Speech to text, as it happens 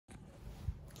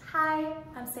Hi,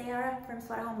 I'm Sarah from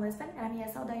Spotahome, Lisbon, and I'm here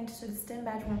selling to this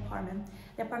 10-bedroom apartment.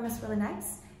 The apartment is really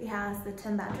nice. It has the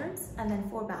 10 bedrooms and then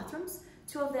 4 bathrooms.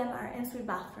 2 of them are en-suite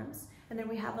bathrooms. And then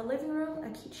we have a living room,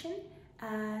 a kitchen,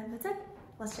 and that's it.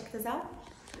 Let's check this out.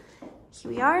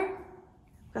 Here we are.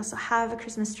 We also have a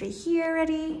Christmas tree here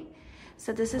already.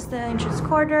 So this is the entrance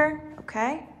corridor,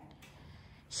 okay?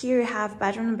 Here we have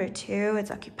bedroom number 2. It's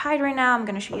occupied right now. I'm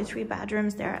gonna show you 3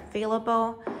 bedrooms. They're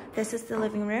available. This is the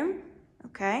living room,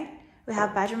 okay? We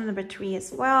have bedroom number 3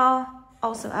 as well,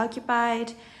 also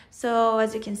occupied. So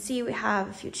as you can see, we have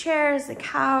a few chairs, a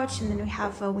couch, and then we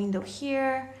have a window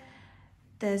here.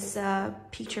 There's a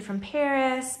picture from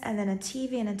Paris, and then a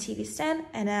TV and a TV stand,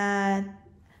 and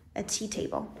a tea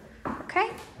table,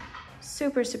 okay?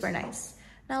 Super, super nice.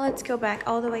 Now let's go back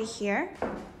all the way here.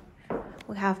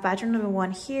 We have bedroom number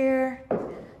 1 here.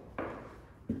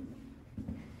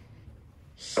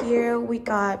 Here we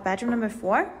got bedroom number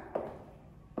 4.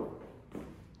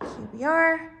 Here we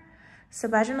are. So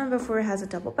bedroom number 4 has a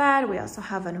double bed. We also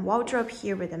have a wardrobe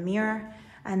here with a mirror,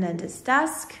 and then this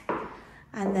desk,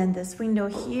 and then this window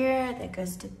here that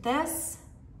goes to this.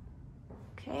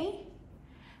 Okay.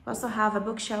 We also have a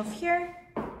bookshelf here,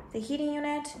 the heating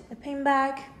unit, a pin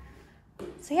bag.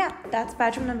 So yeah, that's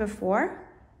bedroom number 4.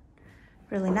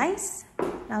 Really nice.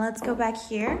 Now let's go back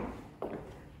here.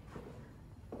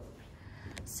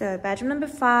 So bedroom number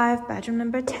 5, bedroom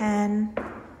number 10.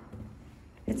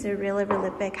 It's a really, really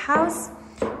big house.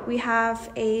 We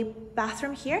have a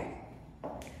bathroom here.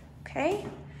 Okay.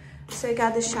 So you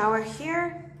got the shower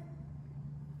here.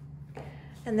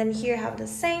 And then here you have the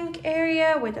sink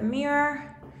area with a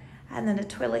mirror. And then the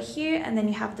toilet here. And then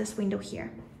you have this window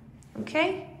here.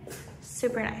 Okay.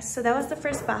 Super nice. So that was the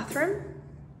first bathroom.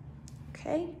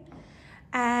 Okay.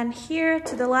 And here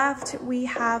to the left, we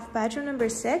have bedroom number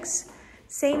 6.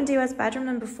 Same deal as bedroom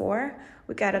number 4.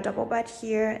 We got a double bed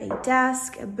here, a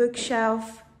desk, a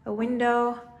bookshelf, a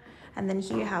window, and then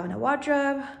here you have a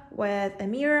wardrobe with a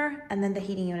mirror and then the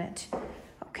heating unit.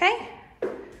 Okay?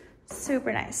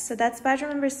 Super nice. So that's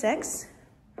bedroom number 6.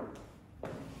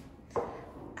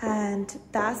 And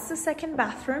that's the second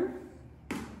bathroom.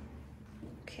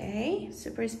 Okay,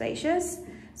 super spacious.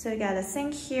 So you got a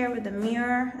sink here with a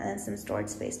mirror and then some storage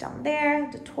space down there,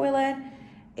 the toilet,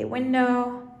 a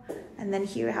window, and then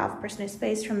here you have personal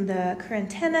space from the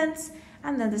current tenants,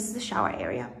 and then this is the shower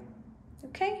area.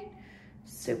 Okay,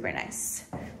 super nice.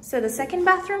 So the second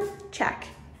bathroom, check.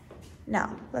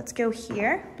 Now let's go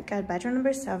here. We got bedroom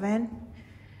number 7.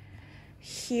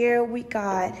 Here we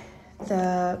got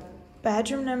the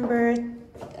bedroom number,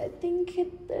 I think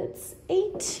it's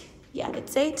 8. Yeah,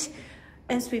 it's 8.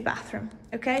 En-suite bathroom.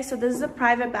 Okay, so this is a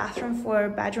private bathroom for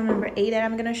bedroom number 8 that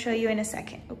I'm gonna show you in a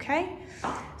second. Okay,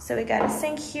 so we got a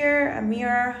sink here, a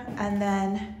mirror, and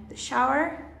then the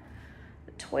shower,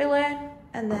 the toilet,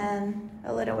 and then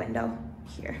a little window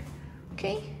here.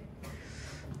 Okay,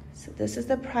 so this is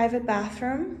the private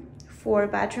bathroom for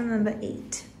bedroom number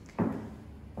 8.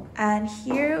 And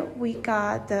here we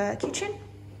got the kitchen.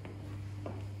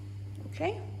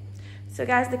 Okay. So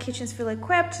guys, the kitchen's fully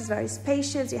equipped, it's very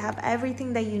spacious, you have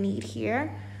everything that you need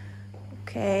here.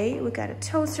 Okay, we got a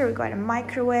toaster, we got a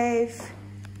microwave,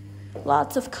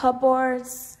 lots of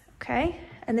cupboards, okay?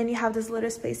 And then you have this little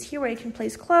space here where you can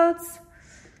place clothes.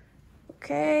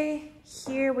 Okay,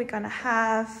 here we're gonna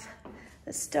have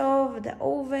the stove, the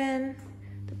oven,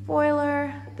 the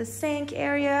boiler, the sink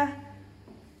area.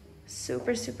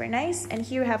 Super, super nice. And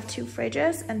here we have 2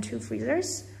 fridges and 2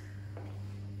 freezers.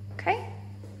 Okay.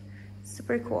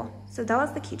 Super cool. So that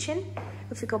was the kitchen.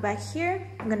 If we go back here,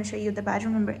 I'm gonna show you the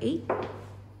bedroom number 8.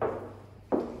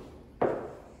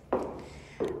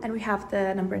 And we have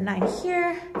the number 9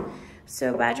 here.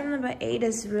 So bedroom number 8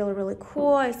 is really, really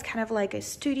cool. It's kind of like a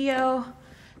studio.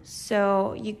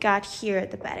 So you got here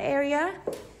the bed area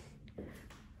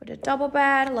with a double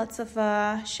bed, lots of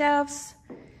shelves.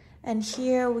 And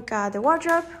here we got the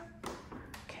wardrobe.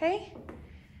 Okay.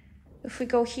 If we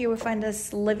go here, we find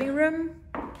this living room.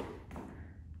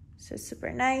 So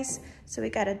super nice. So we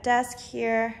got a desk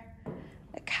here,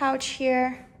 a couch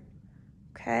here,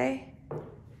 okay?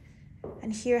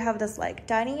 And here we have this like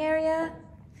dining area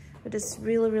with this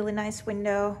really, really nice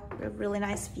window, a really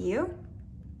nice view.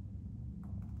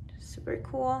 Super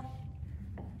cool. All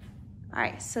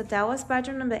right, so that was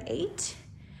bedroom number 8.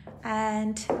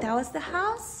 And that was the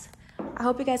house. I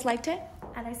hope you guys liked it,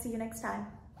 and I see you next time.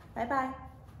 Bye-bye.